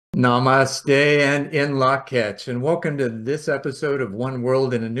Namaste and in Lak'ech, and welcome to this episode of One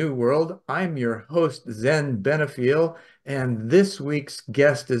World in a New World. I'm your host, Zen Benefiel, and this week's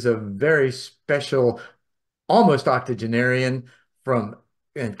guest is a very special, almost octogenarian from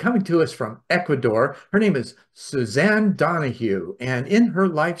and coming to us from Ecuador. Her name is Susanne Donoghue, and in her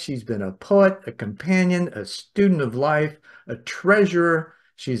life, she's been a poet, a companion, a student of life, a treasurer.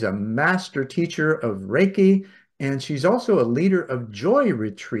 She's a master teacher of Reiki, and she's also a leader of joy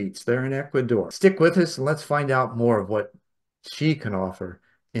retreats there in Ecuador. Stick with us and let's find out more of what she can offer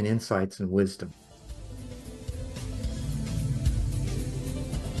in insights and wisdom.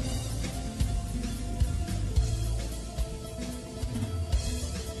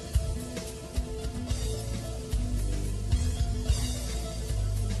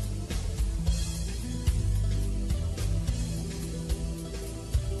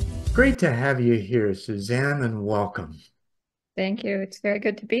 Great to have you here, Susanne, and welcome. Thank you. It's very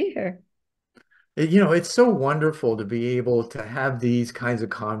good to be here. It's so wonderful to be able to have these kinds of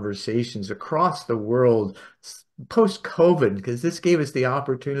conversations across the world post-COVID, because this gave us the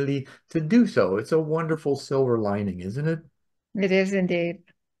opportunity to do so. It's a wonderful silver lining, isn't it? It is indeed.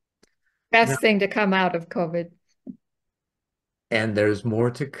 Now, Best thing to come out of COVID. and there's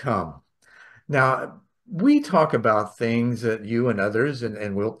more to come. Now, we talk about things that you and others,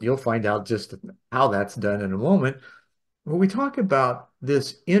 and you'll find out just how that's done in a moment. Well, we talk about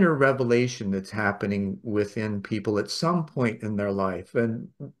this inner revelation that's happening within people at some point in their life. And,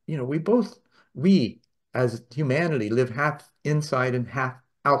 we as humanity live half inside and half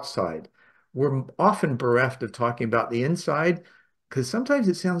outside. We're often bereft of talking about the inside because sometimes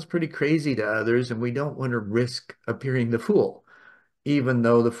it sounds pretty crazy to others, and we don't want to risk appearing the fool, even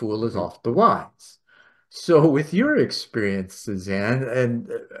though the fool is oft the wise. So, with your experience, Suzanne, and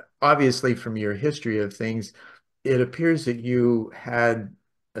obviously from your history of things, it appears that you had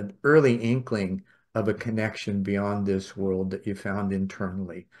an early inkling of a connection beyond this world that you found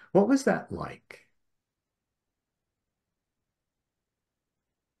internally. What was that like?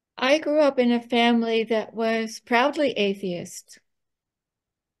 I grew up in a family that was proudly atheist,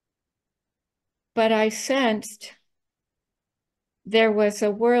 but I sensed there was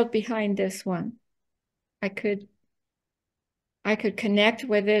a world behind this one. I could I could connect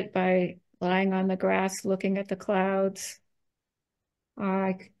with it by lying on the grass looking at the clouds.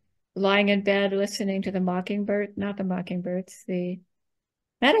 Uh, Lying in bed listening to the mockingbird, not the mockingbirds, the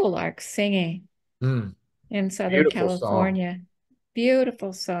meadowlarks singing Mm, in Southern beautiful song. California.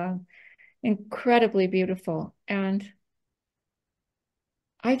 Beautiful song, incredibly beautiful. And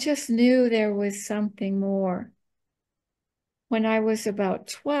I just knew there was something more. When I was about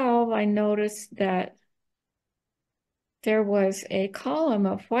 12, I noticed that there was a column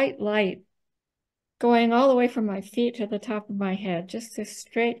of white light going all the way from my feet to the top of my head, just this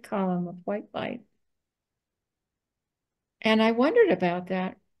straight column of white light. And I wondered about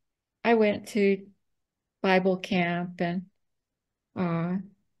that. I went to Bible camp and uh,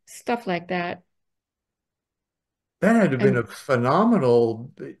 stuff like that. That had to have been a And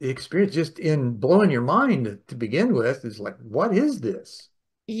phenomenal experience, just in blowing your mind to begin with. Is like, what is this?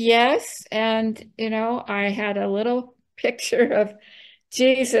 yes, and I had a little picture of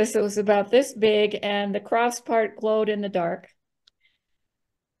Jesus that was about this big, and the cross part glowed in the dark.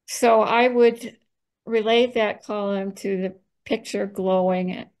 So I would relate that column to the picture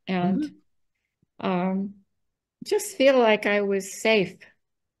glowing and Mhm. um, just feel like I was safe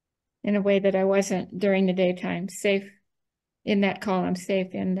in a way that I wasn't during the daytime, safe in that column,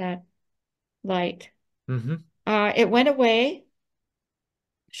 safe in that light. Hmm. It went away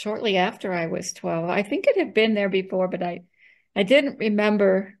shortly after I was 12. I think it had been there before, but I didn't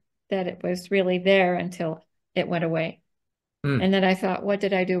remember that it was really there until it went away. Mm. And then I thought, what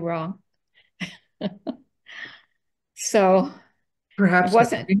did I do wrong? So it Perhaps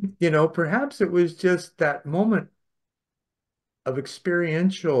wasn't, nothing, perhaps it was just that moment of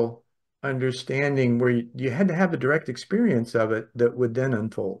experiential understanding where you had to have a direct experience of it that would then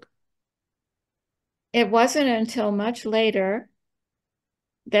unfold. it wasn't until much later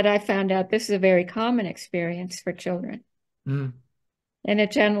that I found out this is a very common experience for children. Mm. And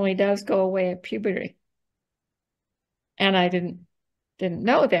it generally does go away at puberty. And I didn't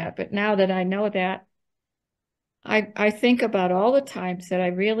know that, but now that I know that, I think about all the times that I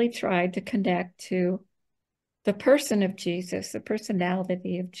really tried to connect to the person of Jesus, the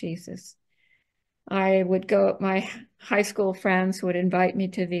personality of Jesus. I would go, my high school friends would invite me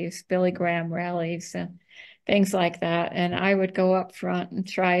to these Billy Graham rallies and things like that. And I would go up front and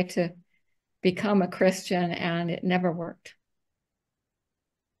try to become a Christian, and it never worked.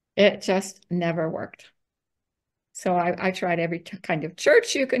 It just never worked. So I tried every kind of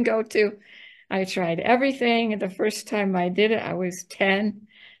church you can go to. I tried everything. The first time I did it, I was 10.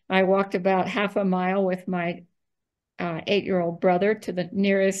 I walked about half a mile with my 8-year-old brother to the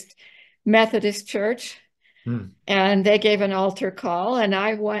nearest Methodist church, Hmm. and they gave an altar call, and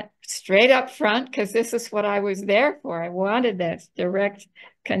I went straight up front because this is what I was there for. I wanted this direct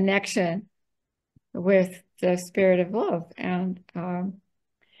connection with the spirit of love. And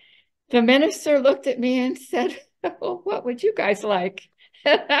the minister looked at me and said, well, what would you guys like?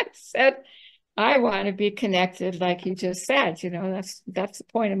 And I said, I want to be connected, like you just said. That's the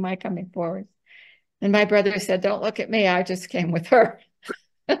point of my coming forward. And my brother said, don't look at me. I just came with her.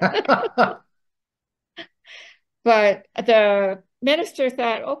 But the minister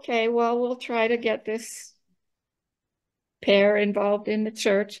thought, okay, well, we'll try to get this pair involved in the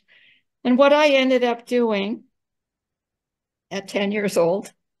church. And what I ended up doing at 10 years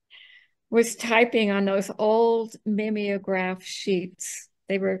old was typing on those old mimeograph sheets.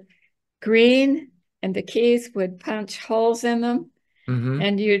 They were green, and the keys would punch holes in them, Hmm.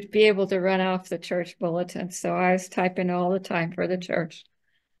 and you'd be able to run off the church bulletin. So I was typing all the time for the church.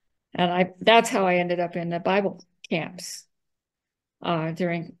 And that's how I ended up in the Bible camps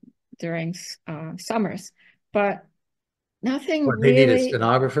during summers. But nothing What, they need a really,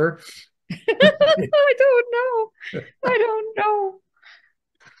 stenographer? I don't know. I don't know.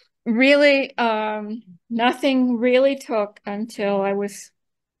 Really, nothing really took until I was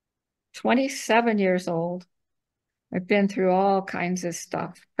 27 years old. I've been through all kinds of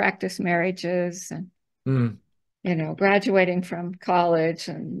stuff, practice marriages and, Hmm. graduating from college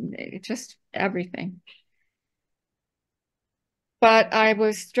and just everything. But I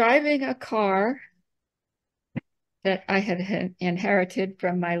was driving a car that I had inherited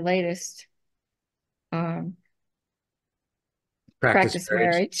from my latest um, Practice practice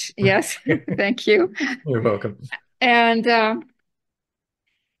marriage. marriage. Yes, thank you. You're welcome. And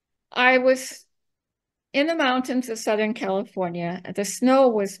I was in the mountains of Southern California. The snow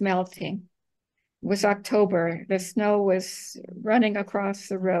was melting. It was October. The snow was running across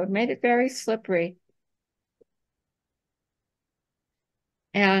the road, made it very slippery.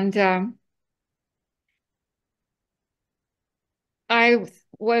 And I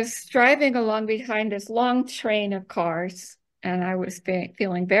was driving along behind this long train of cars, and I was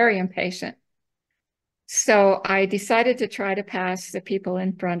feeling very impatient. So I decided to try to pass the people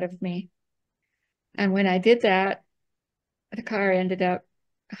in front of me. And when I did that, the car ended up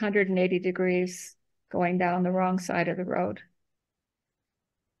 180 degrees going down the wrong side of the road.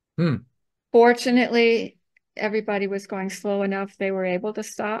 Hmm. Fortunately, everybody was going slow enough, they were able to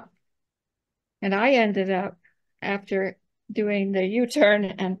stop. And I ended up, after doing the U-turn,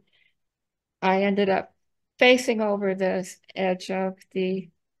 and I ended up facing over the edge of the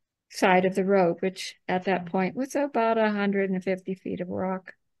side of the road, which at that point was about 150 feet of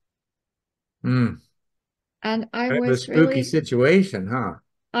rock. Hmm. And Kind of a spooky situation, huh?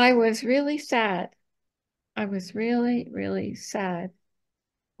 I was really sad. I was really, really sad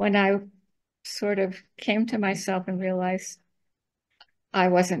when I sort of came to myself and realized I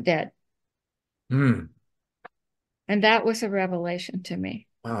wasn't dead. Hmm. And that was a revelation to me.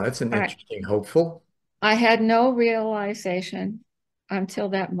 Wow, that's an I, interesting hopeful. I had no realization until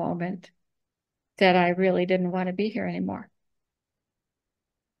that moment that I really didn't want to be here anymore.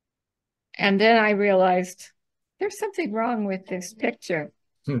 And then I realized there's something wrong with this picture.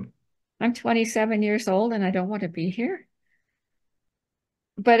 Hmm. I'm 27 years old and I don't want to be here.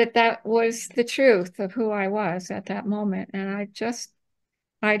 But that was the truth of who I was at that moment. And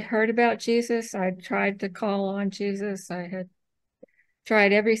I'd heard about Jesus. I'd tried to call on Jesus. I had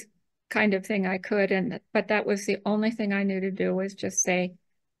tried every kind of thing I could. But that was the only thing I knew to do, was just say,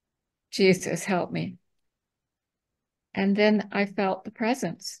 Jesus, help me. And then I felt the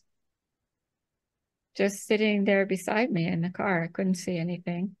presence just sitting there beside me in the car. I couldn't see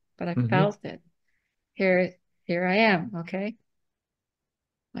anything, but I Hmm. felt it. Here I am. Okay.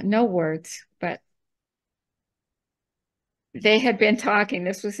 No words, but they had been talking.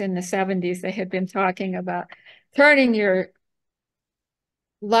 This was in the 70s. They had been talking about turning your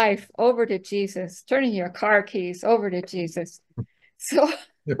life over to Jesus, turning your car keys over to Jesus. So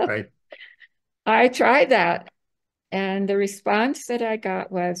Right. I tried that. And the response that I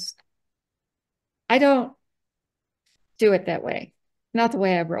got was, I don't do it that way. Not the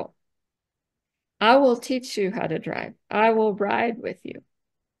way I roll. I will teach you how to drive. I will ride with you,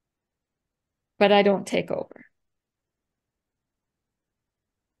 but I don't take over.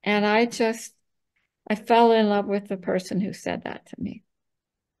 And I fell in love with the person who said that to me.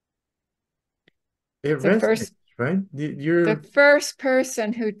 It The resonates, first, right? the You're first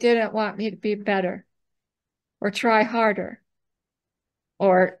person who didn't want me to be better. or try harder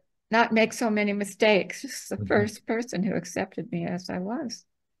or not make so many mistakes. Just the Mhm. first person who accepted me as I was.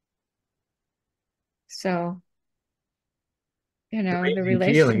 So, the Amazing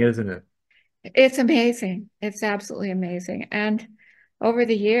feeling, relationship, isn't it? it's amazing. It's absolutely amazing. And over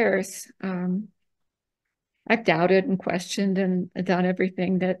the years, I've doubted and questioned and done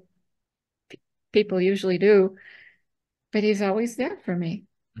everything that people usually do, but he's always there for me.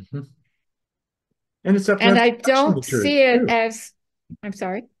 Mhm. And it's up to And us I to question the don't truth, see it too. as, I'm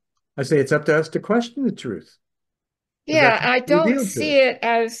sorry. I say it's up to us to question the truth because Yeah, that's I don't revealed to see us. it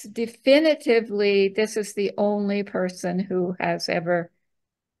as definitively this is the only person who has ever,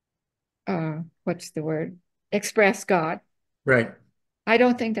 what's the word, expressed God. Right. I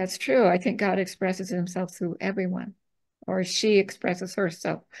don't think that's true. I think God expresses himself through everyone, or she expresses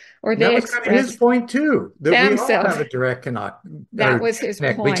herself, or And that they was kind of his express point too, that we all themselves. have a direct connect That or was his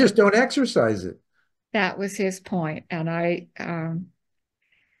connect. We just point. don't exercise it. That was his point. And I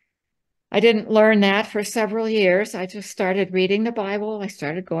didn't learn that for several years. I just started reading the Bible. I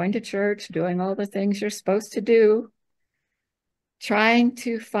started going to church, doing all the things you're supposed to do, trying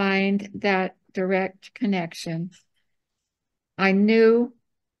to find that direct connection. I knew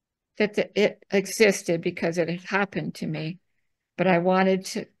that it existed because it had happened to me, but I wanted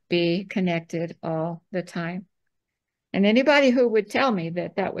to be connected all the time. And anybody who would tell me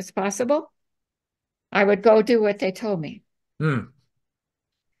that that was possible, I would go do what they told me. Hmm.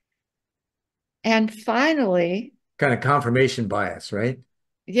 And Kind of confirmation bias, right?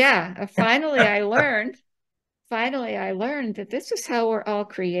 yeah, finally I learned that this is how we're all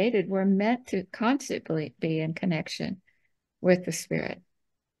created. We're meant to constantly be in connection with the spirit.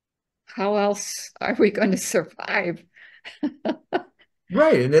 How else are we going to survive?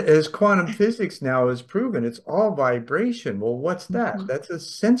 Right. And as quantum physics now has proven, it's all vibration. Well, what's that? Mhm, That's a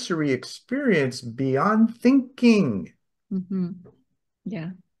sensory experience beyond thinking. mhm.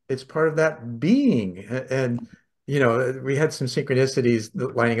 Yeah. It's part of that being. And, we had some synchronicities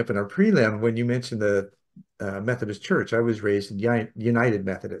lining up in our prelim when you mentioned the Methodist Church. I was raised in United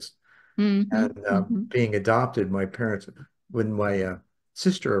Methodist. Hmm. And Hmm. being adopted, my parents, when my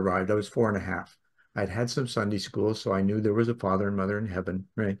sister arrived, I was 4.5. I'd had some Sunday school, so I knew there was a father and mother in heaven,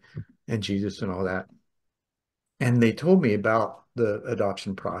 right? And Jesus and all that. And they told me about the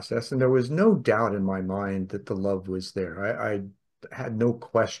adoption process, and there was no doubt in my mind that the love was there. I had no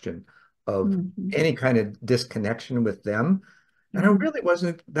question of Hmm. any kind of disconnection with them. And I Hmm. really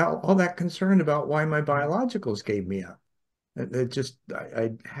wasn't all that concerned about why my biologicals gave me up.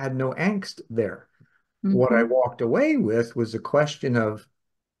 I had no angst there. What I Hmm. walked away with was a question of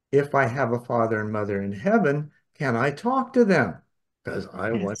if I have a father and mother in heaven, can I talk to them? Because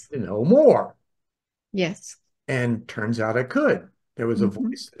I want Yes. to know more. Yes. And turns out I could. There was a Hmm.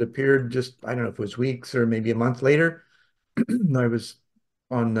 voice that appeared just, I don't know if it was weeks or maybe a month later. I was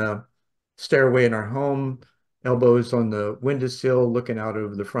on the stairway in our home, elbows on the windowsill, looking out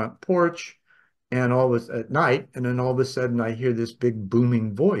over the front porch, and all was at night. And then all of a sudden, I hear this big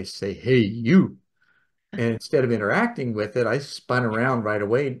booming voice say, "Hey, you." And instead of interacting with it, I spun around right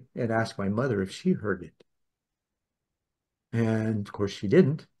away and asked my mother if she heard it. And of course, she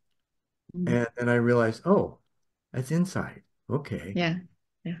didn't. Mm. And then I realized, oh, that's inside. Okay. Yeah.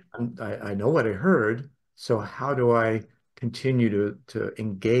 Yeah. I know what I heard. So how do I continue to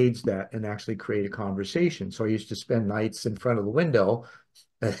engage that and actually create a conversation? So I used to spend nights in front of the window,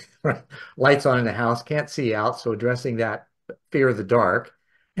 lights on in the house, can't see out. So addressing that fear of the dark.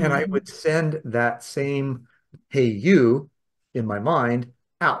 And I Hmm. would send that same, hey, you, in my mind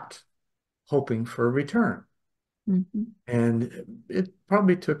out, hoping for a return. Hmm. And it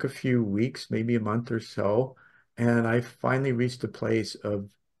probably took a few weeks, maybe a month or so. And I finally reached a place of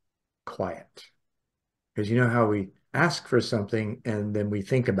quiet. Because you know how we ask for something and then we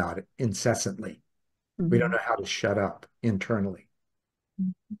think about it incessantly. We don't Hmm. know how to shut up internally.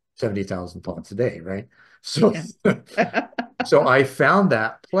 70,000 thoughts a day, right? So, Yeah. so I found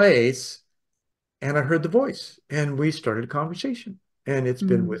that place and I heard the voice and we started a conversation. And it's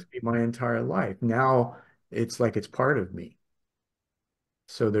been Mm. with me my entire life. Now it's like it's part of me.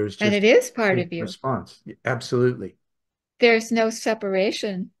 So there's And just it is part a of you. response. Absolutely. There's no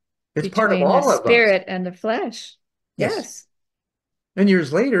separation It's part of between the all of us. spirit and the flesh. Yes. Yes. And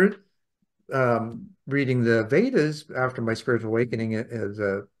years later, reading the Vedas after my spiritual awakening as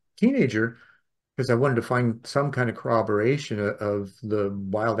a teenager, because I wanted to find some kind of corroboration of the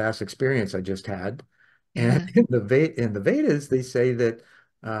wild ass experience I just had. And Yeah. In the Vedas, they say that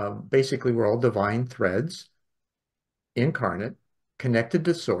basically we're all divine threads, incarnate, connected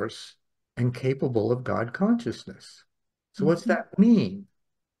to source, and capable of God consciousness. So what's Hmm. that mean?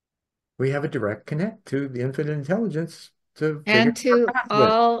 we have a direct connect to the infinite intelligence to figure and out our to path with.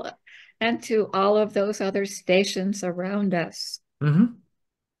 all and to all of those other stations around us. Hmm.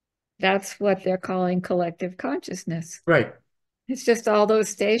 That's what they're calling collective consciousness. Right. It's just all those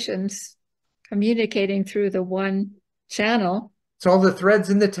stations communicating through the one channel. It's all the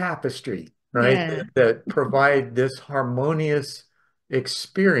threads in the tapestry, right? Yeah. That provide this harmonious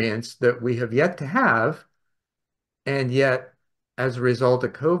experience that we have yet to have. And yet, as a result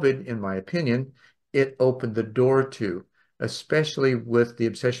of COVID, in my opinion, it opened the door to, especially with the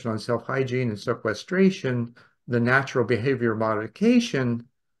obsession on self-hygiene and sequestration, the natural behavior modification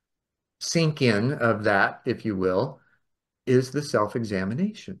sink in of that, if you will, is the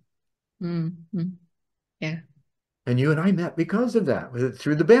self-examination. Mm-hmm. Yeah. And you and I met because of that,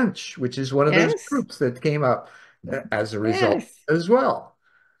 through the bench, which is one of those Yes. groups that came up as a result Yes. as well.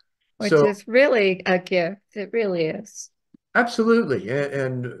 Which So is really a gift. It really is. absolutely.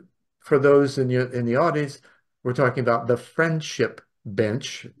 And for those in the audience, we're talking about the friendship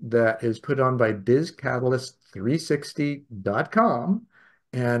bench that is put on by bizcatalyst360.com.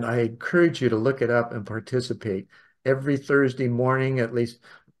 And I encourage you to look it up and participate every Thursday morning, at least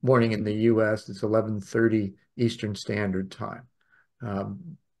morning in the US, it's 11:30 Eastern Standard Time.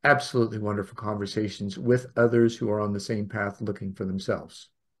 Absolutely wonderful conversations with others who are on the same path looking for themselves.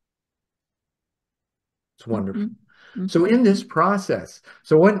 It's Mm-hmm. wonderful. So Mm-hmm. in this process,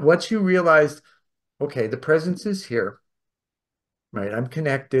 so once you realized, okay, the presence is here, right? I'm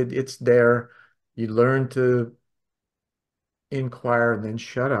connected, it's there. You learn to inquire and then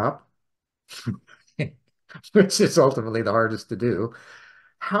shut up, which is ultimately the hardest to do.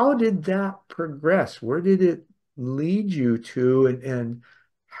 How did that progress? Where did it lead you to? And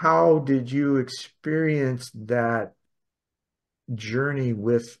how did you experience that journey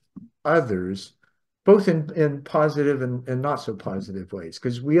with others, both in positive and not so positive ways?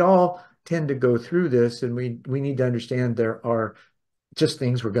 Because we all tend to go through this and we need to understand there are just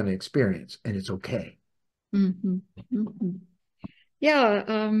things we're going to experience and it's okay. Mm-hmm. Mm-hmm.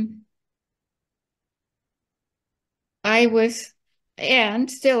 Yeah. I was and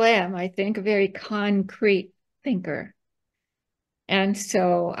still am, I think, a very concrete thinker. And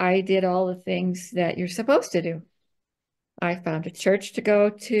so I did all the things that you're supposed to do. I found a church to go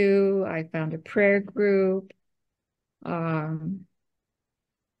to. I found a prayer group. Um,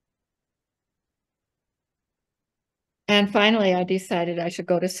 and finally, I decided I should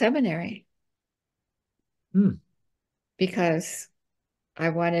go to seminary Hmm. because I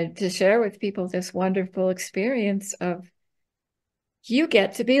wanted to share with people this wonderful experience of you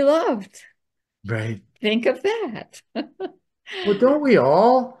get to be loved. Right. Think of that. Well, don't we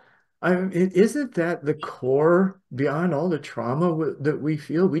all? Isn't that the core beyond all the trauma that we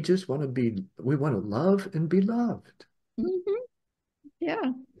feel? We just want to we want to love and be loved. Mhm.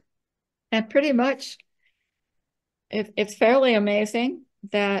 Yeah. And pretty much it's fairly amazing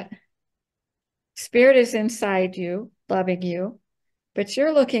that spirit is inside you, loving you, but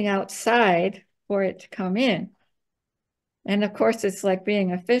you're looking outside for it to come in. And of course, it's like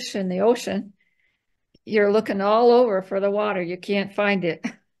being a fish in the ocean. You're looking all over for the water. You can't find it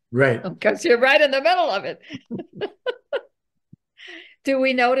Right. because you're right in the middle of it. Do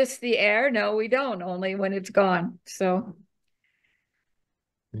we notice the air? No, we don't, only when it's gone. So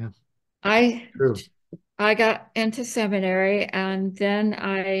Yeah. I True. I got into seminary and then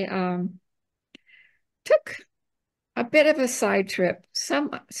I took a bit of a side trip.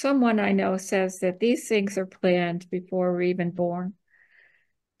 Someone I know says that these things are planned before we're even born.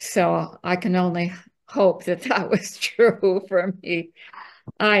 So I can only hope that that was true for me.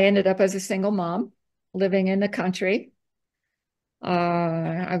 I ended up as a single mom living in the country.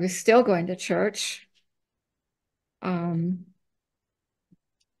 I was still going to church. Um,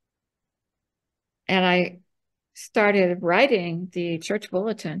 and I started writing the church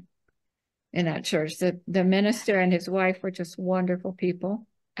bulletin in that church. The minister and his wife were just wonderful people,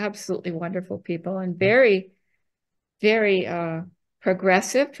 absolutely wonderful people, and very, very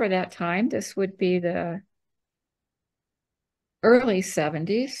progressive for that time. This would be the early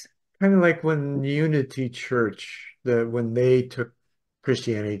 70s. Kind of like when Unity Church, when they took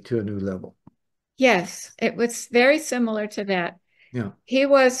Christianity to a new level. Yes, it was very similar to that. Yeah, He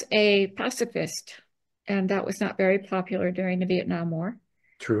was a pacifist, and that was not very popular during the Vietnam War.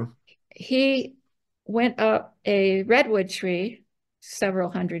 true. He went up a redwood tree several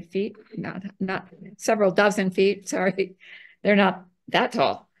hundred feet, not several dozen feet, sorry. They're not that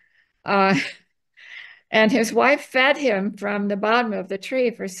tall. Uh, and his wife fed him from the bottom of the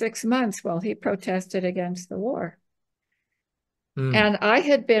tree for 6 months while he protested against the war. Mm. And I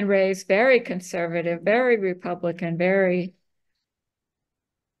had been raised very conservative, very Republican, very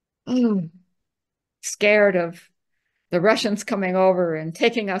oh, scared of the Russians coming over and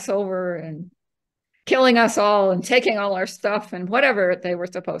taking us over and killing us all and taking all our stuff and whatever they were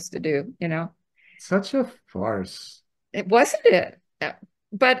supposed to do, you know. Such a farce. It wasn't it.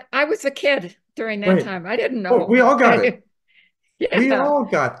 But I was a kid during that Wait, time. I didn't oh, know. we all got it. We Yeah, all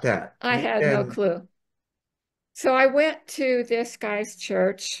got that. I had no And clue. So I went to this guy's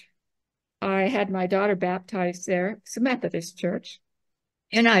church. I had my daughter baptized there. It's a Methodist church,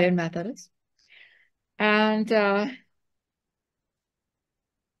 United Methodist. And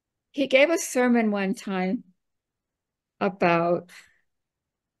he gave a sermon one time about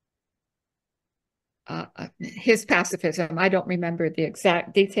his pacifism. I don't remember the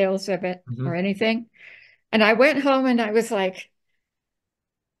exact details of it or mhm. anything. And I went home and I was like,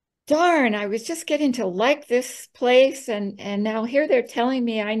 darn, I was just getting to like this place. And now here they're telling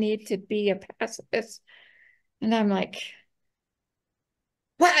me I need to be a pacifist. And I'm like,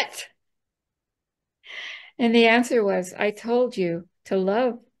 what? And the answer was, I told you to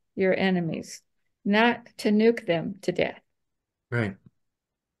love your enemies, not to nuke them to death. Right,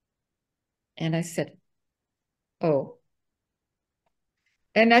 And I said, oh.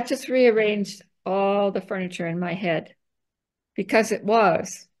 And that just rearranged all the furniture in my head because it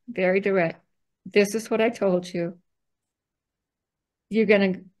was very direct. This is what I told you. You're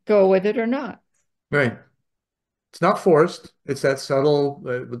going to go with it or not. right. It's not forced. It's that subtle,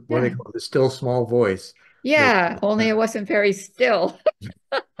 what do they Yeah. call it, the still small voice. That, Yeah. Only it wasn't very still.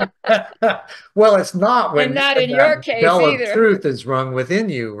 well, it's not And when not in your that case bell of either. truth is rung within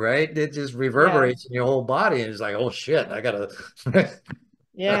you, right? It just Yeah. reverberates in your whole body, and it's like, oh shit, I gotta.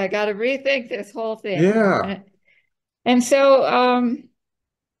 Yeah. I got to rethink this whole thing. Yeah. And so,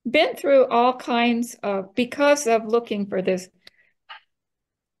 been through all kinds of, because of looking for this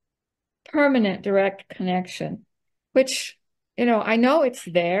permanent direct connection, which, I know it's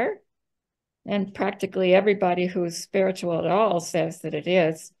there. And practically everybody who's spiritual at all says that it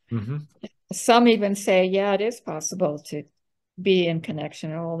is. Hmm. Some even say, yeah, it is possible to be in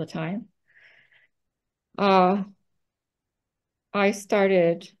connection all the time. Uh, I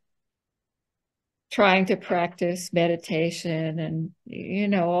started trying to practice meditation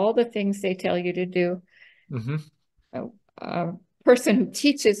and, all the things they tell you to do. Hmm. A, a person who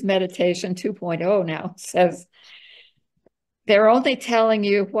teaches meditation 2.0 now says they're only telling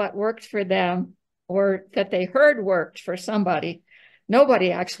you what worked for them or that they heard worked for somebody.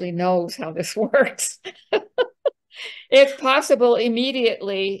 Nobody actually knows how this works. It's possible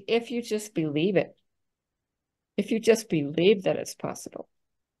immediately if you just believe it, if you just believe that it's possible.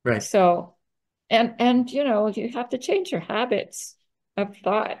 Right. So, and you have to change your habits of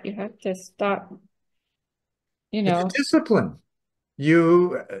thought. You have to stop, you It's a know, discipline.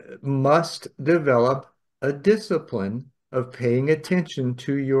 You must develop a discipline of paying attention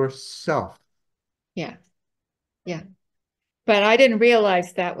to yourself. yeah, yeah. But I didn't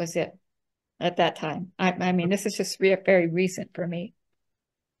realize that was it at that time. I mean, this is just very recent for me.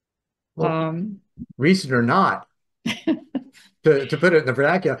 Well, Um, recent or not, to put it in the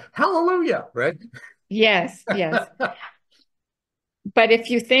vernacular, hallelujah, right? yes, yes. But if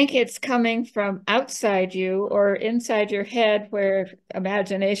you think it's coming from outside you or inside your head where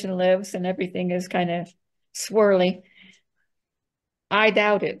imagination lives and everything is kind of swirly, I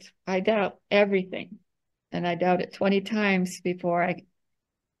doubt it. I doubt everything. And I doubt it 20 times before I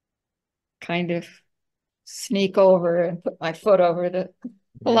kind of sneak over and put my foot over the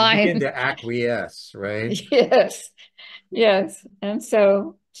You begin line. to acquiesce, right? Yes, yes. And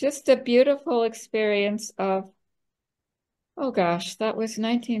so just a beautiful experience of, oh gosh, that was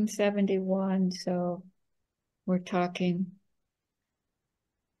 1971. So we're talking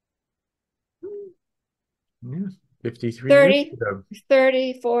Yeah, 53 years 30, ago.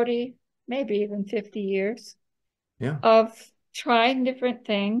 30, 40, maybe even 50 years Yeah. of trying different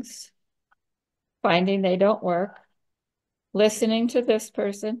things, finding they don't work, listening to this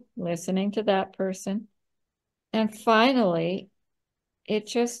person, listening to that person. And finally, it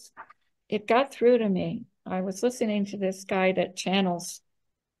just, it got through to me. I was listening to this guy that channels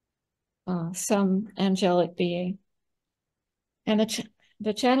some angelic being. And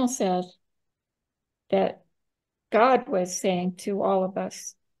the channel said that God was saying to all of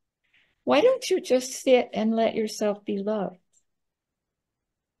us, why don't you just sit and let yourself be loved?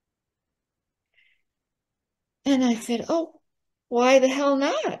 And I said, oh, why the hell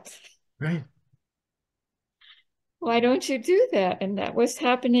not? Right. Why don't you do that? And that was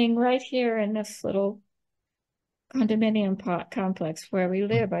happening right here in this little condominium complex where we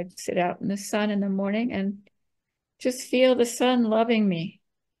live. I'd sit out in the sun in the morning and just feel the sun loving me.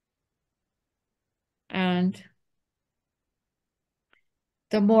 And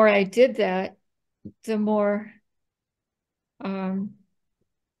the more I did that, the more um,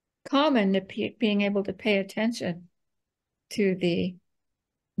 common being able to pay attention to the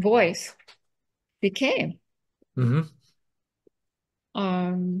voice became. Hmm.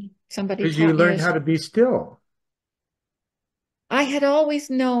 Somebody Because you taught me learned this. how to be still. I had always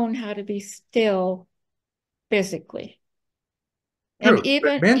known how to be still physically and True.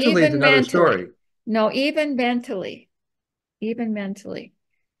 But mentally is even another mentally. story. No, even mentally.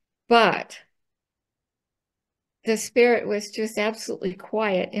 But the spirit was just absolutely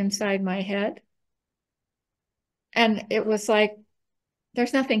quiet inside my head. And it was like,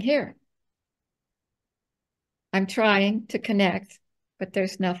 there's nothing here. I'm trying to connect, but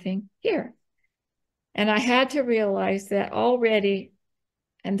there's nothing here. And I had to realize that already,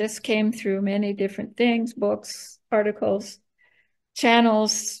 and this came through many different things, books, articles,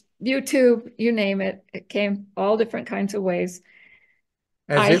 channels, YouTube, you name it. It came all different kinds of ways.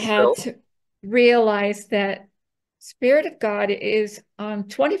 As I it had will. to realize that Spirit of God is on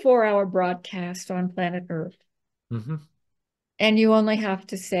 24-hour broadcast on planet Earth. Hmm. And you only have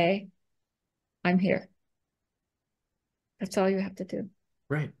to say, I'm here. That's all you have to do.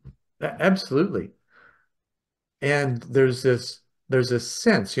 Right. Absolutely. And there's a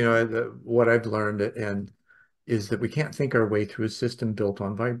sense, what I've learned and is that we can't think our way through a system built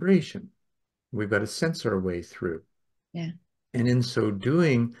on vibration. We've got to sense our way through. Yeah. And in so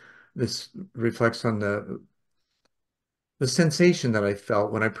doing, this reflects on the sensation that I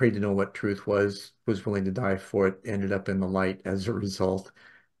felt when I prayed to know what truth was willing to die for it, ended up in the light as a result.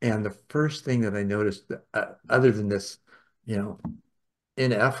 And the first thing that I noticed, other than this, you know,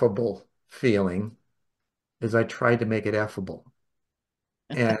 ineffable feeling, is I tried to make it effable.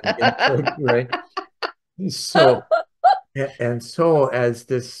 And right. So and so as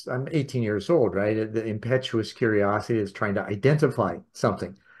this, I'm 18 years old, right? The impetuous curiosity is trying to identify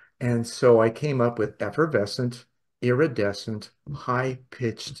something. And so I came up with effervescent, iridescent,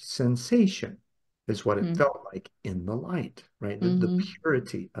 high-pitched sensation is what it Mm-hmm. felt like in the light, right? The Mm-hmm.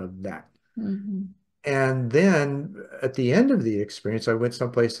 purity of that. Mm-hmm. And then at the end of the experience, I went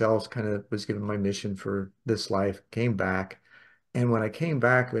someplace else, kind of was given my mission for this life, came back. And when I came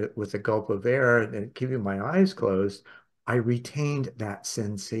back with a gulp of air and keeping my eyes closed, I retained that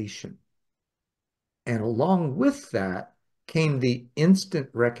sensation. And along with that came the instant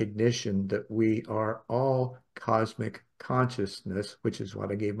recognition that we are all cosmic consciousness, which is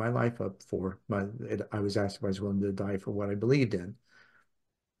what I gave my life up for. I was asked if I was willing to die for what I believed in.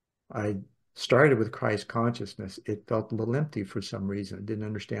 I started with Christ consciousness. It felt a little empty for some reason. I didn't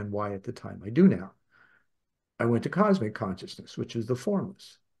understand why at the time. I do now. I went to cosmic consciousness, which is the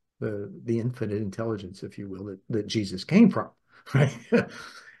formless, the infinite intelligence, if you will, that Jesus came from, right?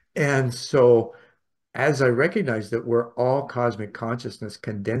 And so as I recognized that we're all cosmic consciousness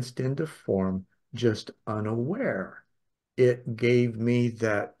condensed into form, just unaware, it gave me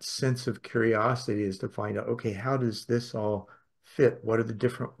that sense of curiosity as to find out, okay, how does this all fit? What are the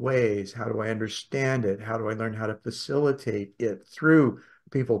different ways? How do I understand it? How do I learn how to facilitate it through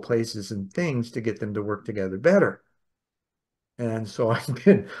people, places, and things to get them to work together better? And so I've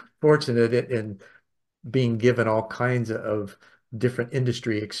been fortunate in being given all kinds of different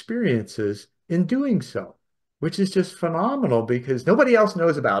industry experiences in doing so, which is just phenomenal because nobody else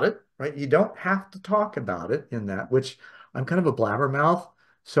knows about it, right? You don't have to talk about it in that, which I'm kind of a blabbermouth.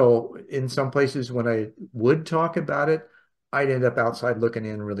 So in some places when I would talk about it, I'd end up outside looking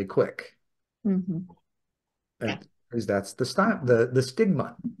in really quick. Mm-hmm. Yeah. Because that's the style, the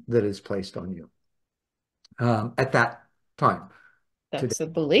stigma that is placed on you at that time. Today, That's a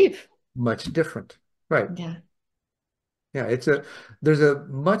belief. much different. Right. Yeah. Yeah, there's a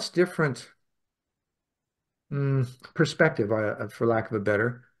much different perspective, for lack of a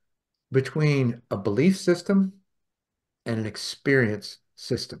better, between a belief system and an experience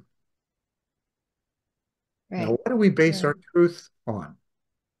system. Now, Right. what do we base Right. our truth on,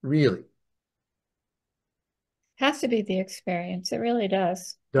 really? Has to be the experience. It really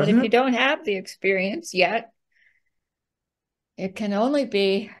does. But Doesn't if you it? don't have the experience yet, it can only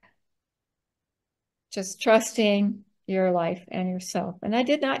be just trusting your life and yourself. And I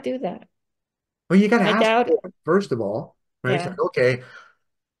did not do that. Well, you got to I ask doubt for it. it, first of all, right? It's Yeah. like, okay,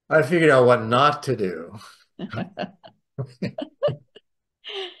 I figured out what not to do.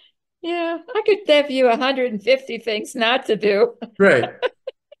 Yeah. I could give you 150 things not to do. Right.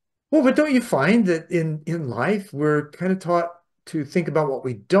 Well, but don't you find that in life we're kind of taught to think about what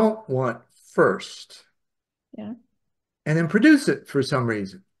we don't want first Yeah. and then produce it for some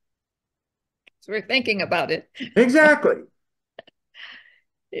reason? So we're thinking about it. Exactly.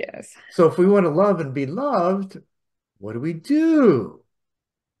 Yes. So if we want to love and be loved, what do we do?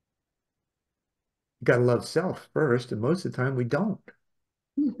 You got to love self first, and most of the time we don't,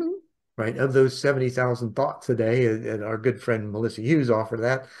 Mhm. right? Of those 70,000 thoughts a day, and our good friend Melissa Hughes offered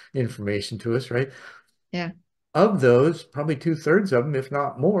that information to us, right? Yeah, Of those, probably two-thirds of them, if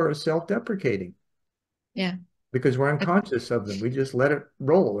not more, are self-deprecating yeah. because we're Uh, unconscious of them. We just let it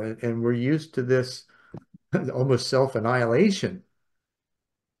roll, and we're used to this almost self-annihilation.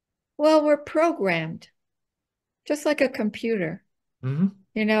 Well, we're programmed just like a computer. Hmm.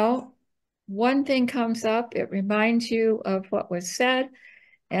 You know, one thing comes up, it reminds you of what was said,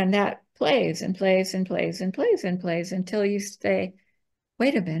 and that plays and plays and plays and plays and plays until you say,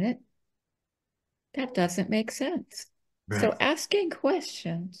 wait a minute, that doesn't make sense. So Right. asking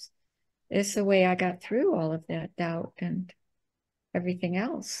questions is the way I got through all of that doubt and everything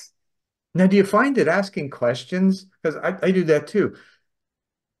else. Now, do you find that asking questions, because I do that too,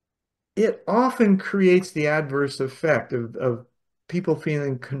 it often creates the adverse effect of people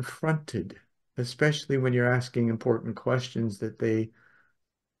feeling confronted, especially when you're asking important questions that they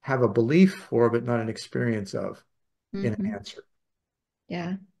have a belief for, but not an experience of in an Hmm. answer.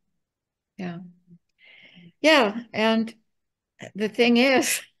 Yeah, yeah, yeah. And the thing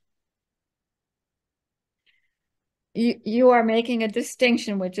is, you are making a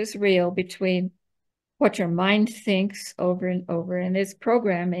distinction, which is real, between what your mind thinks over and over and is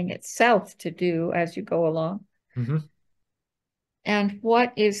programming itself to do as you go along, Hmm. and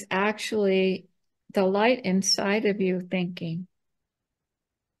what is actually the light inside of you thinking,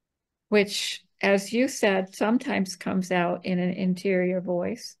 which, as you said, sometimes comes out in an interior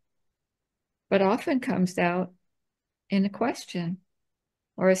voice, but often comes out in a question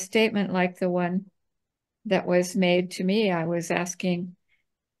or a statement like the one that was made to me. I was asking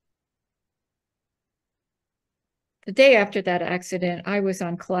the day after that accident, I was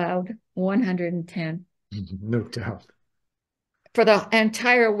on cloud 110. No doubt. For the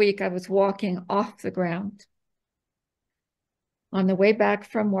entire week, I was walking off the ground. On the way back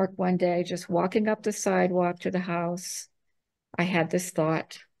from work one day, just walking up the sidewalk to the house, I had this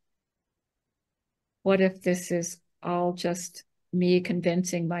thought, what if this is all just me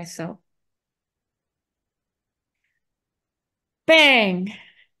convincing myself? Bang!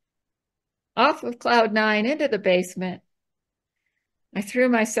 Off of cloud nine into the basement. I threw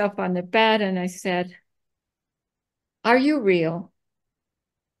myself on the bed and I said, are you real?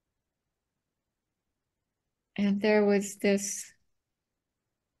 And there was this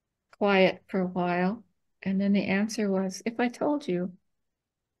quiet for a while. And then the answer was, if I told you,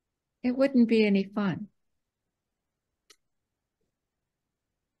 it wouldn't be any fun.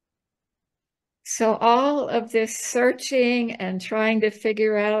 So all of this searching and trying to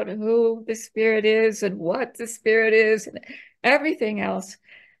figure out who the spirit is and what the spirit is and everything else,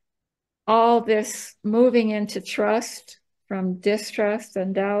 all this moving into trust from distrust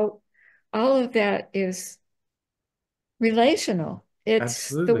and doubt, all of that is relational. It's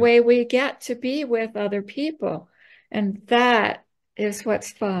the Absolutely. way we get to be with other people. And that is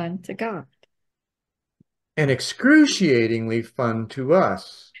what's fun to God. And excruciatingly fun to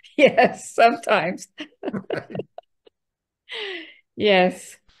us. Yes, sometimes. Right?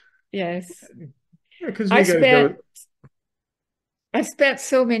 Yes, yes. Yeah, because I we got to spent go. I spent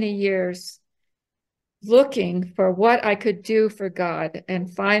so many years looking for what I could do for God.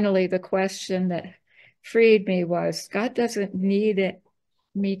 And finally, the question that freed me was God doesn't need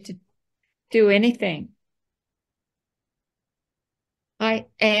me to do anything. I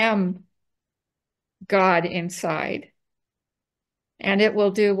am God inside, and it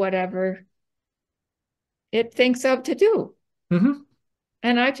will do whatever it thinks of to do. Mhm.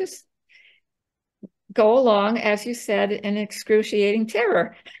 And I just go along, as you said, in excruciating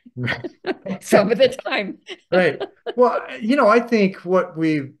terror some of the time. Right. Well, I think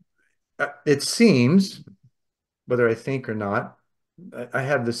it seems, whether I think or not, I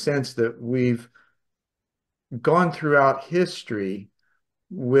have the sense that we've gone throughout history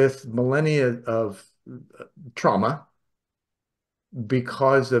with millennia of trauma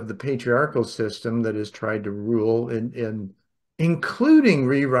because of the patriarchal system that has tried to rule in including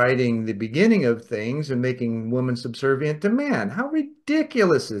rewriting the beginning of things and making women subservient to man. How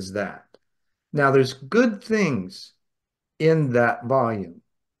ridiculous is that? Now, there's good things in that volume,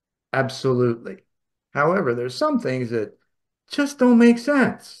 absolutely. However, there's some things that just don't make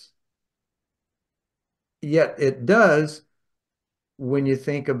sense. Yet it does when you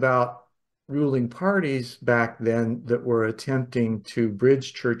think about ruling parties back then that were attempting to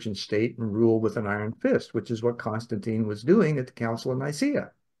bridge church and state and rule with an iron fist, which is what Constantine was doing at the Council of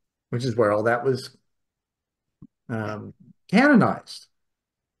Nicaea, which is where all that was um, canonized.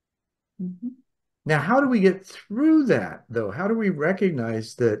 Mhm. Now, how do we get through that, though? How do we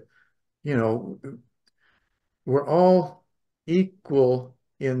recognize that, you know, we're all equal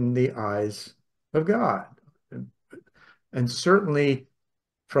in the eyes of God. And certainly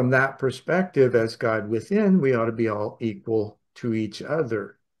from that perspective, as God within, we ought to be all equal to each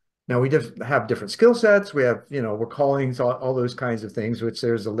other. Now we just have different skill sets. We have, we're callings, all those kinds of things, which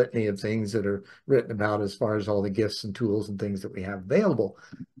there's a litany of things that are written about as far as all the gifts and tools and things that we have available.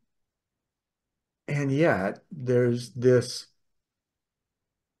 And yet there's this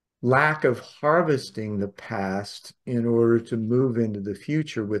lack of harvesting the past in order to move into the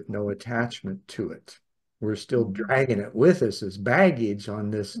future with no attachment to it. We're still Mhm. dragging it with us as baggage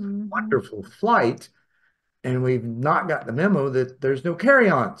on this Mhm. wonderful flight, and we've not got the memo that there's no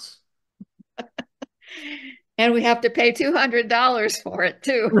carry-ons. And we have to pay $200 for it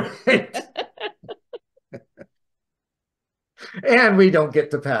too. Right. And we don't get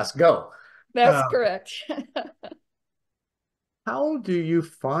to pass go. That's Uh, correct. how do you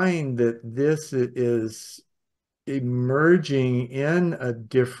find that this is emerging in a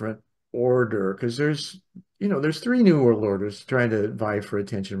different order? Because there's three new world orders trying to vie for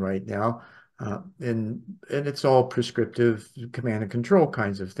attention right now, and it's all prescriptive command and control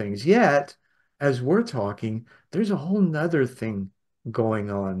kinds of things. Yet, as we're talking, there's a whole nother thing going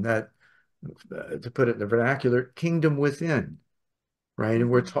on that, to put it in the vernacular, kingdom within, right? And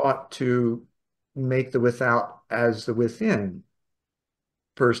we're Mhm. taught to make the without as the within,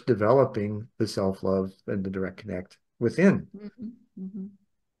 first developing the self-love and the direct connect within. Mhm. Mhm.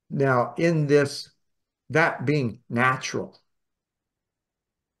 Now, in this, that being natural,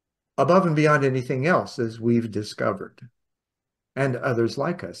 above and beyond anything else, as we've discovered, and others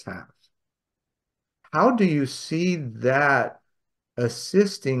like us have, how do you see that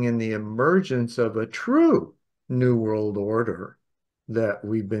assisting in the emergence of a true New World Order that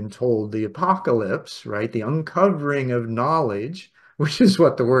we've been told, the apocalypse, right? The uncovering of knowledge, which is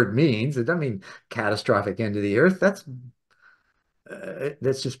what the word means. It doesn't mean catastrophic end of the earth. That's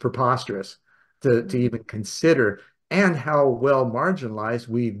just preposterous to Mhm. even consider, and how well marginalized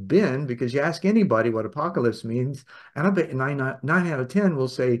we've been. Because you ask anybody what apocalypse means, and I bet nine out of 10 will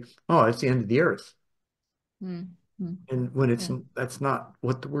say, oh, it's the end of the earth. Mhm. Mhm. And when Yeah. that's not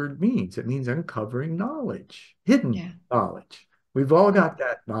what the word means. It means uncovering knowledge, hidden Yeah. knowledge. We've all Yeah. got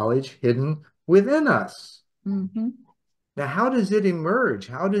that knowledge hidden within us. Mhm. Now, how does it emerge?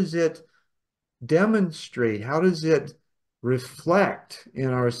 How does it demonstrate? How does it reflect in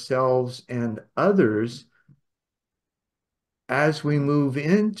ourselves and others as we move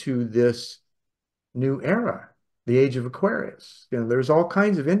into this new era, the age of Aquarius? There's all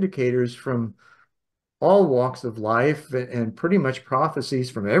kinds of indicators from all walks of life and pretty much prophecies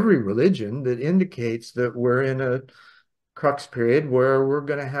from every religion that indicates that we're in a crux period where we're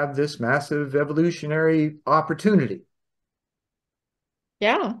going to have this massive evolutionary opportunity.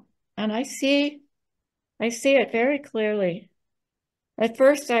 Yeah. And I see it very clearly. At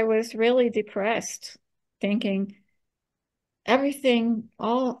first I was really depressed, thinking everything,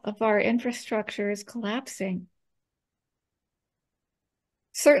 all of our infrastructure is collapsing.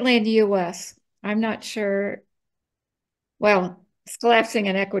 Certainly in the US. I'm not sure. Well, it's collapsing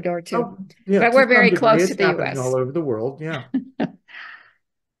in Ecuador too, Oh, yeah, but to we're some very degree, close to it's the happening all US. over the world. Yeah.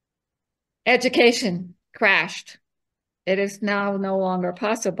 Education crashed. It is now no longer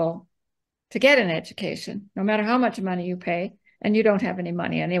possible to get an education, no matter how much money you pay, and you don't have any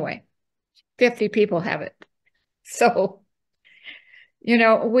money anyway. 50 people have it. So,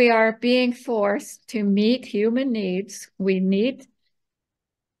 we are being forced to meet human needs. We need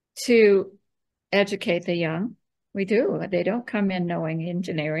to educate the young. We do. They don't come in knowing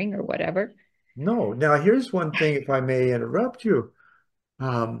engineering or whatever. No. Now, here's one thing, if I may interrupt you.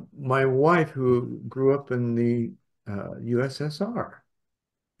 My wife, who grew up in the USSR,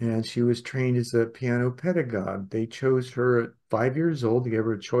 and she was trained as a piano pedagogue. They chose her at 5 years old. They gave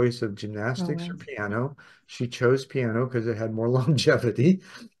her a choice of Oh, gymnastics or well. piano. She chose piano because it had more longevity.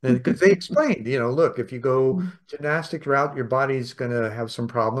 And because they explained, look, if you go gymnastics route, your body's going to have some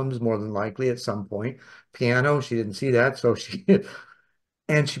problems more than likely at some point. Piano, she didn't see that. So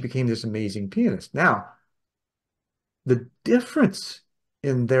and she became this amazing pianist. Now, the difference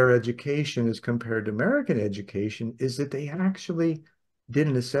in their education as compared to American education is that they actually did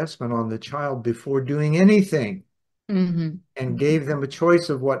an assessment on the child before doing anything Mm-hmm. and Mm-hmm. gave them a choice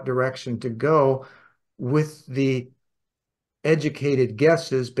of what direction to go with the educated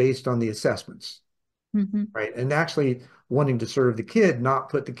guesses based on the assessments, Mm-hmm. right? And actually wanting to serve the kid, not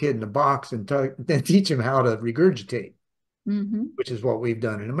put the kid in a box and teach him how to regurgitate, Mm-hmm. which is what we've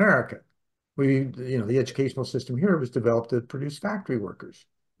done in America. The educational system here was developed to produce factory workers,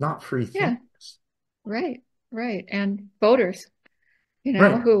 not free Yeah, thinkers. right, right. And voters,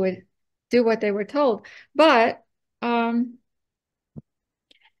 Right. who would do what they were told. But um,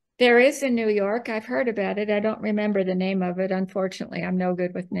 there is in New York, I've heard about it. I don't remember the name of it. Unfortunately, I'm no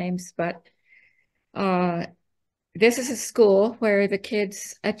good with names, but uh, this is a school where the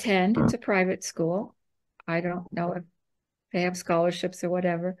kids attend. It's a private school. I don't know if they have scholarships or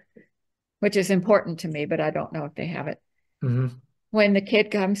whatever, which is important to me, but I don't know if they have it. Hmm. When the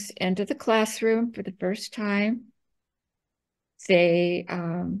kid comes into the classroom for the first time, they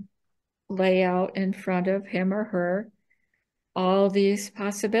lay out in front of him or her all these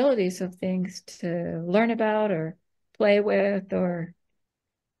possibilities of things to learn about or play with or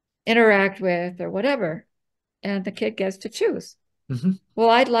interact with or whatever. And the kid gets to choose. Hmm. Well,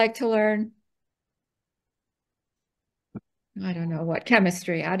 I'd like to learn, I don't know what,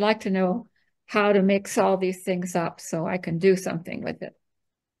 chemistry. I'd like to know how to mix all these things up so I can do something with it.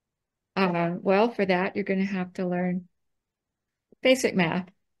 Well, for that, you're going to have to learn basic math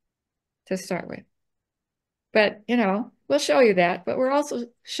to start with. But, we'll show you that, but we'll also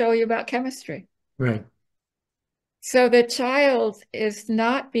show you about chemistry. Right. So the child is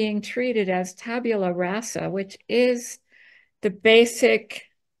not being treated as tabula rasa, which is the basic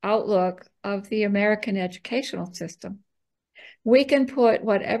outlook of the American educational system. We can put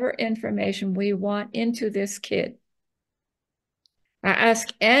whatever information we want into this kid. I ask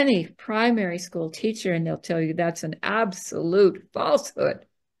any primary school teacher, and they'll tell you that's an absolute falsehood.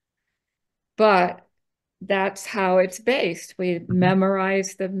 But that's how it's based. We Hmm.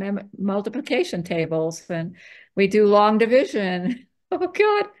 memorize the multiplication tables and we do long division. Oh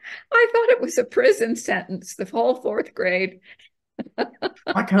God, I thought it was a prison sentence, the whole fourth grade.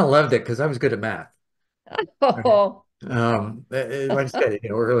 I kind of loved it because I was good at math. Right. Oh, Like I said,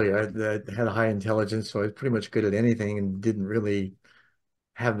 earlier, I had a high intelligence, so I was pretty much good at anything and didn't really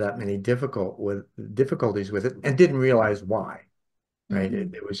have that many difficulties with it, and didn't realize why. Right?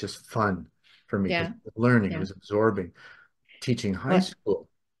 mhm. It was just fun for me because Yeah, learning, it yeah. was absorbing. Teaching high What? school,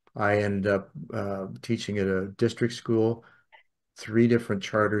 I ended up teaching at a district school, three different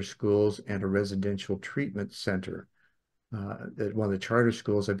charter schools, and a residential treatment center. At one of the charter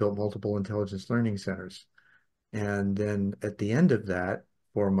schools, I built multiple intelligence learning centers. And then at the end of that,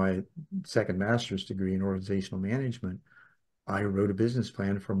 for my second master's degree in organizational management, I wrote a business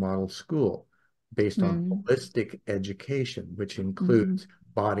plan for model school based on Mm-hmm. holistic education, which Mm-hmm. includes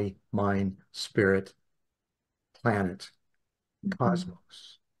body, mind, spirit, planet, Mm-hmm.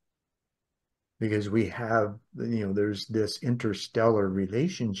 cosmos. Because we have, there's this interstellar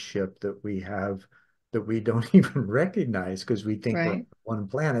relationship that we have that we don't even recognize because we think we're on Right. one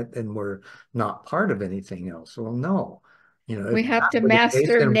planet and we're not part of anything else. Well, no. If We have that to were the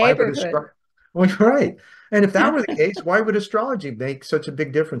case, master then why would neighborhood. astrology? Well, you're right. And if that were the case, why would astrology make such a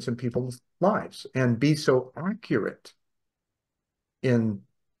big difference in people's lives and be so accurate in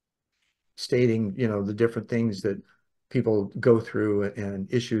stating, the different things that people go through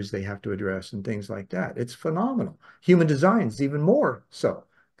and issues they have to address and things like that. It's phenomenal. Human design is even more so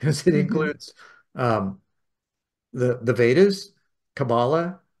because it Mm-hmm. includes um, the Vedas,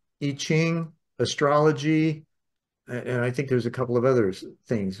 Kabbalah, I Ching, astrology, and I think there's a couple of other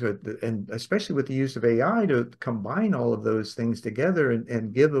things, and especially with the use of AI to combine all of those things together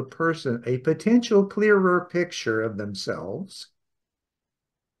and give a person a potential clearer picture of themselves.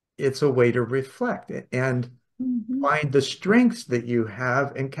 It's a way to reflect and Mm-hmm. find the strengths that you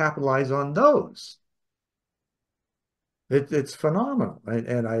have and capitalize on those. It's phenomenal.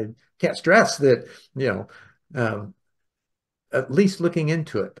 And I can't stress that, you know, um, at least looking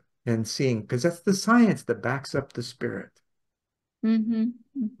into it and seeing, because that's the science that backs up the spirit. Mm-hmm.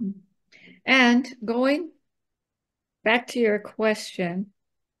 Mm-hmm. And going back to your question,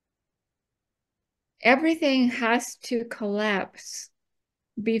 everything has to collapse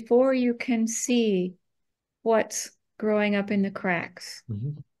before you can see what's growing up in the cracks.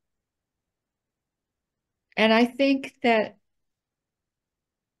 Mhm. And I think that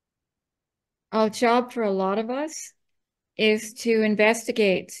our job for a lot of us is to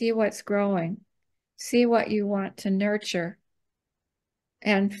investigate, see what's growing, see what you want to nurture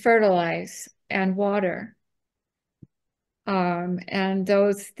and fertilize and water. And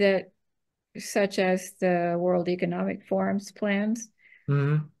those that, such as the World Economic Forum's plans,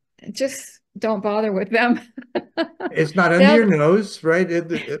 Mhm. just don't bother with them. It's not under your They'll, nose, right?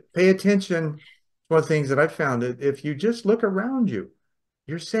 Pay attention. One of the things that I found that if you just look around you,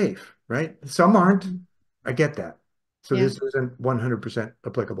 you're safe, right? Some aren't. Mhm. I get that. So Yeah, this isn't 100%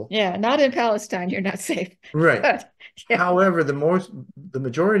 applicable. yeah, not in Palestine, you're not safe. Right. But yeah. However, the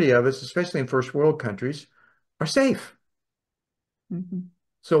majority of us, especially in first world countries, are safe. Mhm.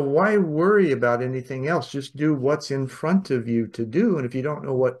 So why worry about anything else? Just do what's in front of you to do. And if you don't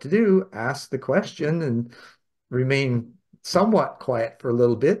know what to do, ask the question and remain somewhat quiet for a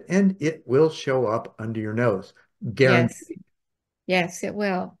little bit, and it will show up under your nose. Yes, Guaranteed. yes, it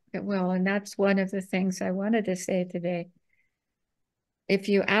will. It will. And that's one of the things I wanted to say today. If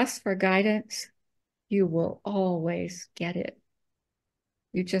you ask for guidance, you will always get it.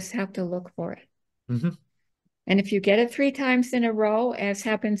 You just have to look for it. Mhm. And if you get it 3 times in a row, as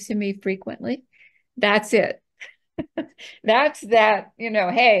happens to me frequently, that's it. That's that,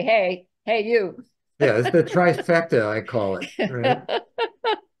 hey, you. Yeah, it's the trifecta, I call it, right?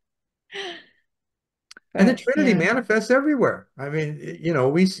 And the But Trinity yeah. manifests everywhere. I mean,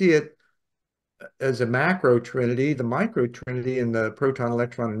 we see it as a macro Trinity, the micro Trinity, and the proton,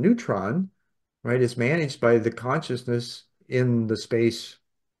 electron, and neutron, right, is managed by the consciousness in the space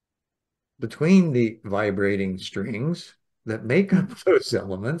between the vibrating strings that make up those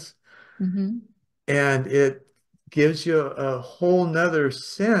elements. Mm-hmm. And it gives you a whole nother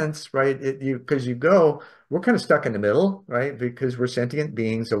sense, right? Because we're kind of stuck in the middle, right? Because we're sentient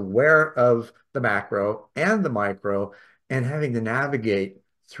beings aware of the macro and the micro and having to navigate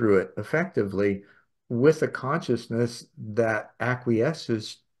through it effectively with a consciousness that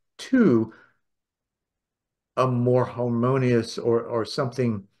acquiesces to a more harmonious or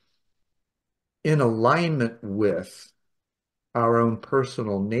something in alignment with our own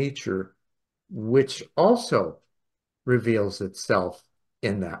personal nature, which also reveals itself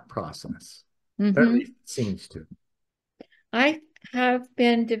in that process. Or at least Mm-hmm. it seems to. I have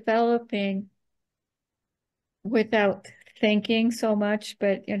been developing without thinking so much,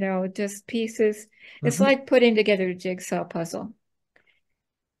 but just pieces. It's Mhm. like putting together a jigsaw puzzle.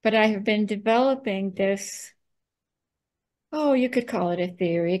 But I have been developing this, oh, you could call it a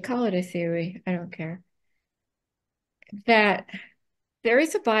theory, I don't care, that there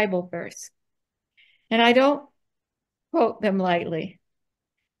is a Bible verse, and I don't quote them lightly,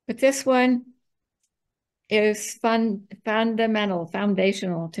 but this one is foundational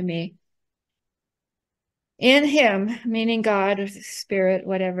to me. In him, meaning God or spirit,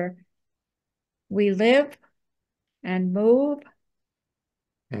 whatever, we live and move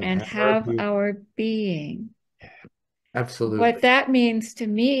And and have our have view. our being. What Absolutely. that means to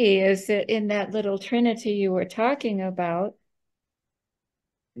me is that in that little trinity you were talking about,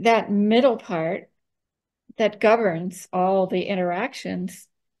 that middle part that governs all the interactions,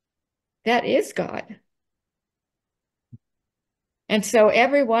 that is God. And so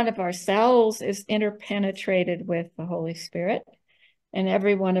every one of our cells is interpenetrated with the Holy Spirit, and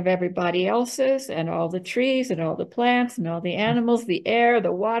every one of everybody else's, and all the trees, and all the plants, and all the animals, the air, the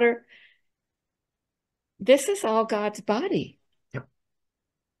water. This is all God's body. Yep.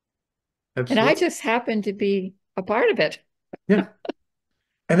 And I Absolutely. just happen to be a part of it. Yeah.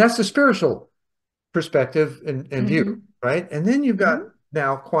 And that's the spiritual perspective and view, Mm-hmm. right? And then you've got Mm-hmm.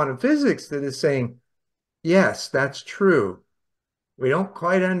 now quantum physics that is saying, yes, that's true. We don't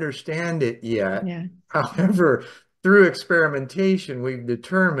quite understand it yet. Yeah. However, through experimentation, we've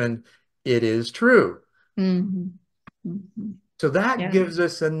determined it is true. Mm-hmm. Mm-hmm. So that Yeah. gives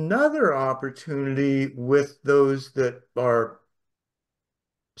us another opportunity with those that are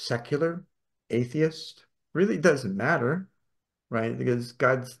secular, atheist, really doesn't matter, right? Because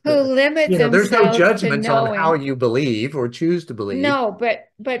Who limit there's no themselves to judgment on how knowing. you believe or choose to believe. No,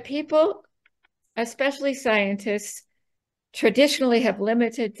 but people, especially scientists, traditionally have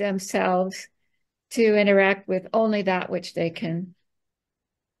limited themselves to interact with only that which they can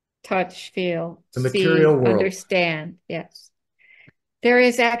touch, feel, The material see, world, understand. Yes. There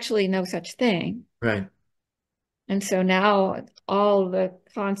is actually no such thing. right? And so now all the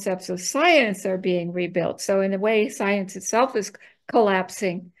concepts of science are being rebuilt. So, in a way, science itself is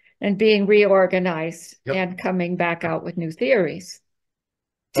collapsing and being reorganized Yep. and coming back out with new theories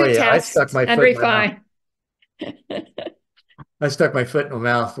Oh to yeah, I stuck test my and foot in my mouth. refine. I stuck my foot in my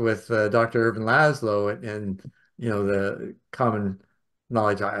mouth with Dr. Irvin Laszlo, and the common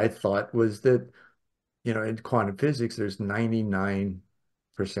knowledge I thought was that in quantum physics, there's 99%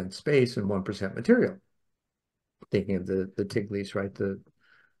 space and 1% material. Thinking of the Tigleys, right?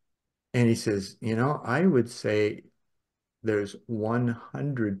 And he says, I would say there's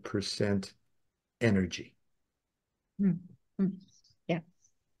 100% energy. Mm, mm, yeah.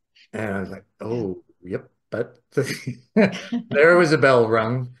 And I was like, oh, yep. But there was a bell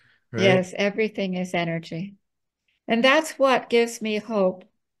rung, right? Yes, everything is energy. And that's what gives me hope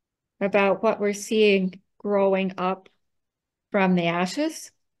about what we're seeing growing up from the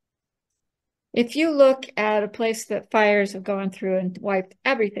ashes. If you look at a place that fires have gone through and wiped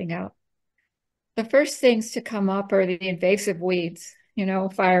everything out, the first things to come up are the invasive weeds.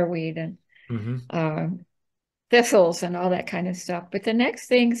 fireweed and Hmm. um, thistles and all that kind of stuff. But the next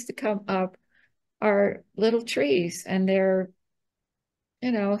things to come up are little trees, and they're,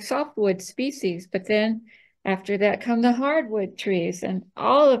 softwood species. But then after that come the hardwood trees and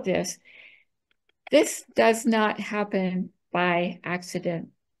all of this. This does not happen by accident.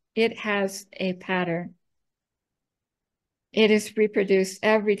 It has a pattern. It is reproduced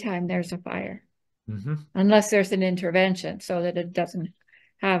every time there's a fire, Hmm. unless there's an intervention so that it doesn't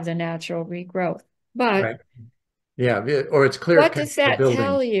have the natural regrowth. But Right. Yeah. Or it's clear what cut does the that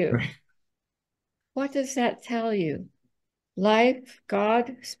tell building. you? Right. What does that tell you? Life,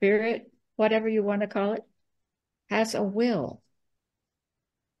 God, spirit, whatever you want to call it, has a will.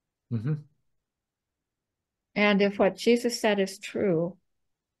 Hmm. And if what Jesus said is true,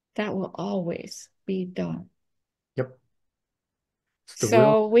 that will always be done. Yep. It's the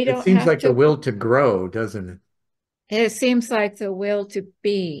will. So we It don't seems have like the to, will to grow, doesn't it? it seems like the will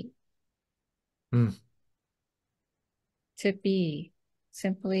Mm. to be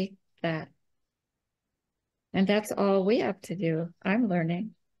simply that. And that's all we have to do. I'm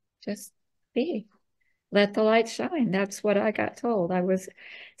learning. Just be. Let the light shine. That's what I got told. I was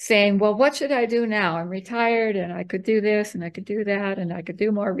saying, well, what should I do now? I'm retired and I could do this and I could do that and I could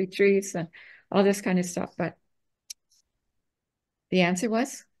do more retreats and all this kind of stuff. But the answer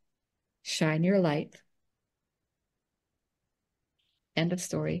was shine your light. End of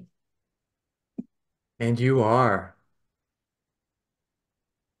story. And you are.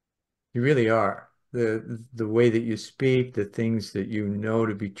 You really are. The way that you speak, the things that you know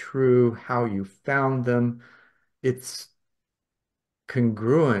to be true, how you found them, it's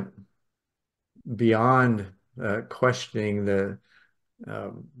congruent beyond questioning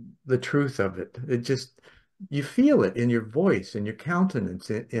um, the truth of it. It just you feel it in your voice, in your countenance,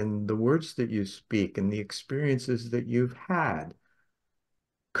 in the words that you speak, and the experiences that you've had.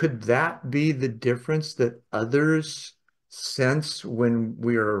 Could that be the difference that others sense when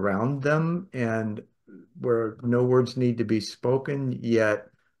we are around them and where no words need to be spoken, yet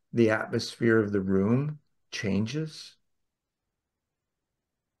the atmosphere of the room changes?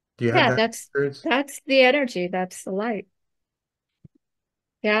 Do you have Yeah, that that's experience? that's the energy. That's the light.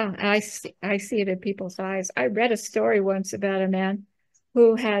 Yeah, I see it in people's eyes. I read a story once about a man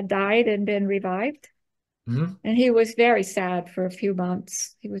who had died and been revived. Hmm. And he was very sad for a few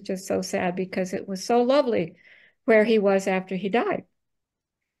months. He was just so sad because it was so lovely where he was after he died.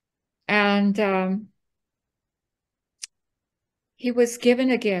 And he was given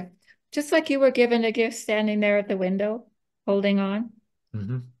a gift, just like you were given a gift standing there at the window, holding on.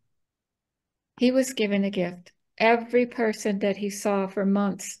 Hmm. He was given a gift. Every person that he saw for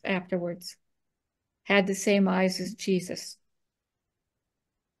months afterwards had the same eyes as Jesus.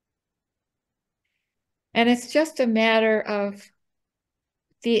 And it's just a matter of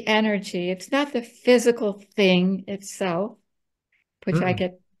the energy. It's not the physical thing itself, which I Mm-mm.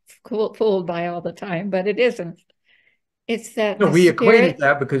 get fooled by all the time, but it isn't. It's that No, the we equated spirit,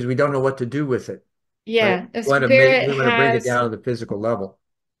 that because we don't know what to do with it, right? yeah, the We want to bring it down to the physical level.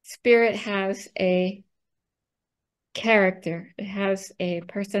 spirit has a character, it has a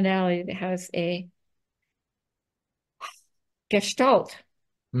personality, it has a gestalt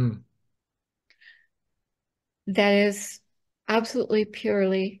Mm. that is absolutely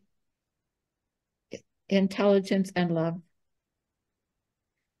purely intelligence and love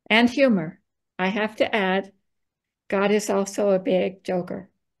and humor. I have to add, God is also a big joker.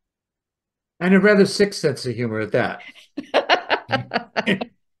 And a rather sick sense of humor at that.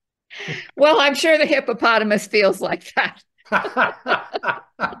 Well, I'm sure the hippopotamus feels like that.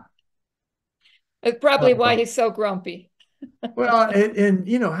 It's probably why Oh. he's so grumpy. Well, and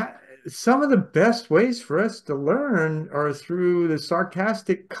some of the best ways for us to learn are through the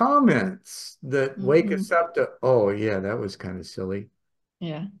sarcastic comments that wake us Mhm. up to, oh yeah, that was kind of silly.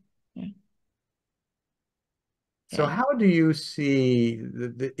 Yeah, yeah, So yeah. how do you see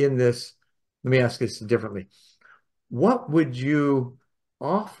in this? Let me ask this differently. What would you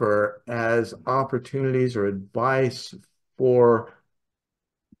offer as opportunities or advice for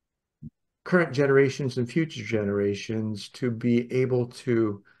current generations and future generations to be able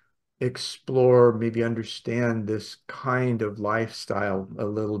to explore, maybe understand this kind of lifestyle a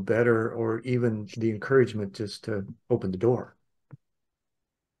little better, or even the encouragement just to open the door?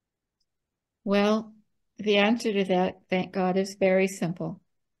 Well, the answer to that, thank God, is very simple.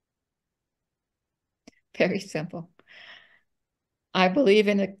 Very simple. I believe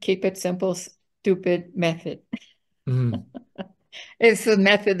in a keep it simple, stupid method. Mm. It's the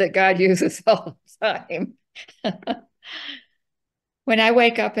method that God uses all the time. When I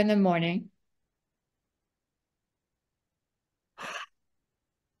wake up in the morning,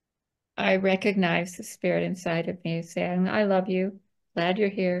 I recognize the spirit inside of me saying, I love you. Glad you're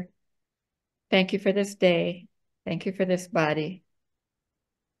here. Thank you for this day. Thank you for this body.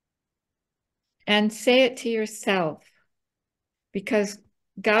 And say it to yourself because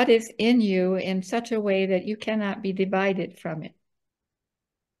God is in you in such a way that you cannot be divided from it.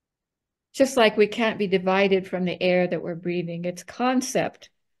 Just like we can't be divided from the air that we're breathing. It's concept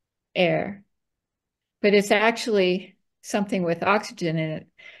air, but it's actually something with oxygen in it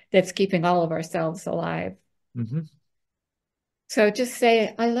that's keeping all of our cells alive. Hmm. So just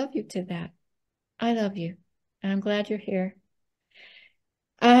say, I love you to that. I love you. And I'm glad you're here.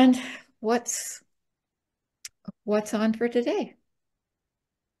 And what's what's on for today?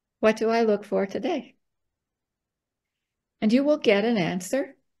 What do I look for today? And you will get an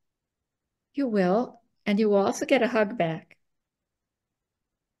answer. You will. And you will also get a hug back.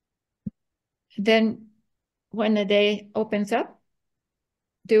 Then when the day opens up,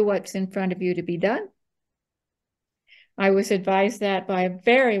 do what's in front of you to be done. I was advised that by a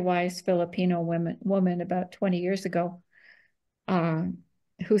very wise Filipino woman about 20 years ago, um,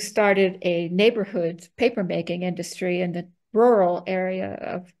 who started a neighborhood papermaking industry in the rural area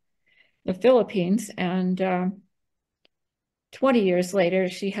of the Philippines. And 20 years later,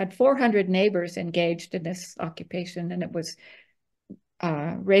 she had 400 neighbors engaged in this occupation, and it was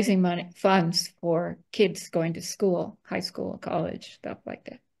raising funds for kids going to school, high school, college, stuff like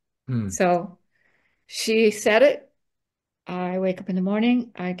that. Hmm. So she said it. I wake up in the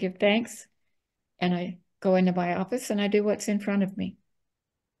morning, I give thanks, and I go into my office and I do what's in front of me.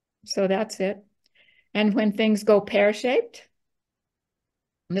 So that's it. And when things go pear-shaped,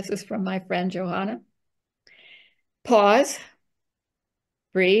 this is from my friend Johanna, pause,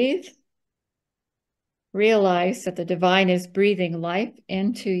 breathe, realize that the divine is breathing life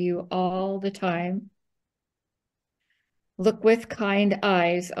into you all the time. Look with kind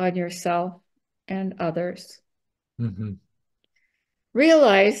eyes on yourself and others. Hmm.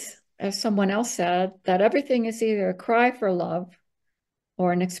 Realize, as someone else said, that everything is either a cry for love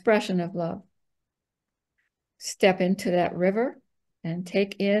or an expression of love. Step into that river and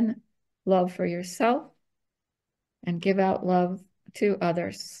take in love for yourself and give out love to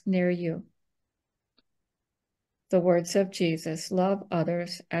others near you. The words of Jesus, love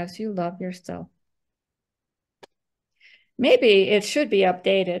others as you love yourself. Maybe it should be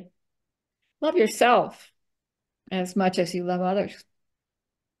updated. Love yourself as much as you love others.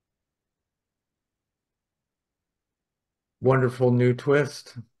 Wonderful new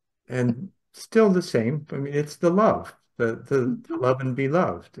twist. And still the same. I mean, it's the love, the Mhm. love and be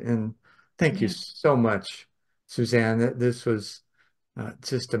loved. And thank you Yeah, so much, Suzanne. This was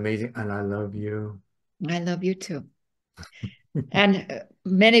just amazing. And I love you. I love you too. And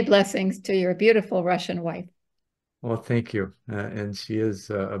many blessings to your beautiful Russian wife. Well, thank you. And she is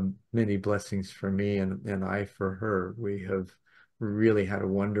many blessings for me and I for her. We have really had a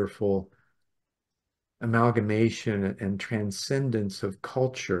wonderful amalgamation and transcendence of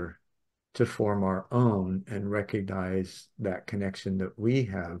culture to form our own and recognize that connection that we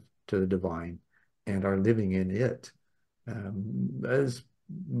have to the divine and are living in it as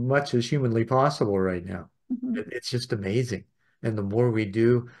much as humanly possible right now. Mhm. It's just amazing. And the more we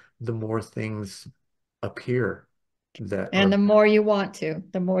do, the more things appear that And are, the more you want to,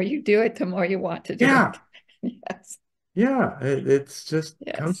 the more you do it, the more you want to do yeah, it. Yes, yeah, it's just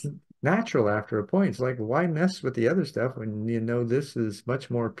comes yes, natural after a point. It's like, why mess with the other stuff when you know this is much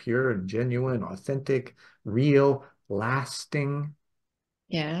more pure and genuine, authentic, real, lasting,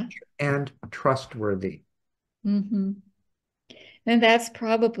 yeah. and trustworthy? Hmm. And that's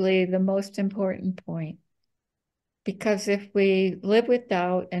probably the most important point. Because if we live with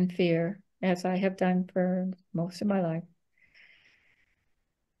doubt and fear, as I have done for most of my life,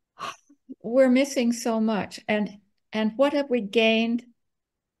 we're missing so much. And what have we gained?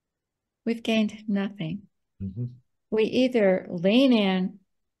 We've gained nothing. Mhm. We either lean in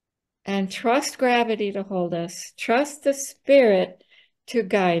and trust gravity to hold us, trust the spirit to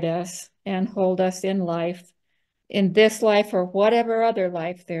guide us and hold us in life, in this life or whatever other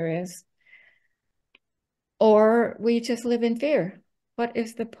life there is, or we just live in fear. What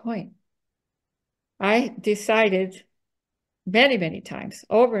is the point? I decided many, many times,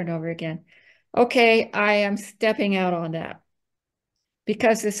 over and over again, okay, I am stepping out on that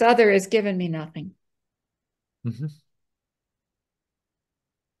because this other has given me nothing. Mhm. And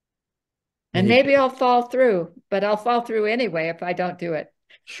And you maybe did. I'll fall through, but I'll fall through anyway if I don't do it.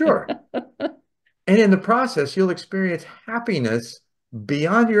 Sure. And in the process, you'll experience happiness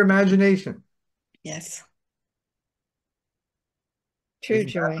beyond your imagination. Yes, true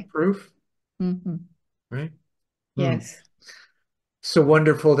Isn't that the joy. proof? Hmm. Right? Hmm. Yes. So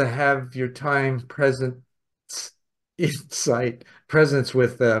wonderful to have your time present insight, presence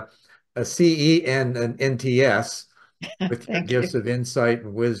with a CE and an NTS with your Thank gifts you. of insight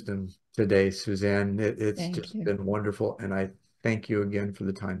and wisdom today, Suzanne. It's Thank just you. been wonderful, and I thank you again for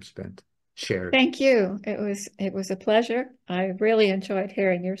the time spent shared. Thank you. It was a pleasure. I really enjoyed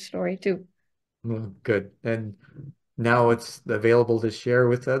hearing your story too. Well, good. And now it's available to share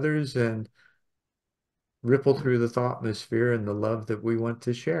with others and ripple through the thought atmosphere and the love that we want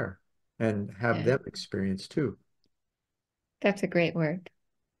to share and have Yeah, them experience too. that's a great word.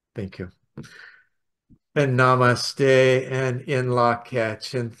 Thank you. And namaste and in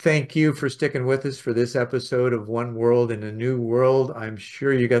catch. And thank you for sticking with us for this episode of One World in a New World. I'm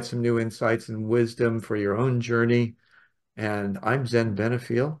sure you got some new insights and wisdom for your own journey. And I'm Zen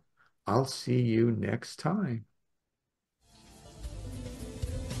Benefiel. I'll see you next time.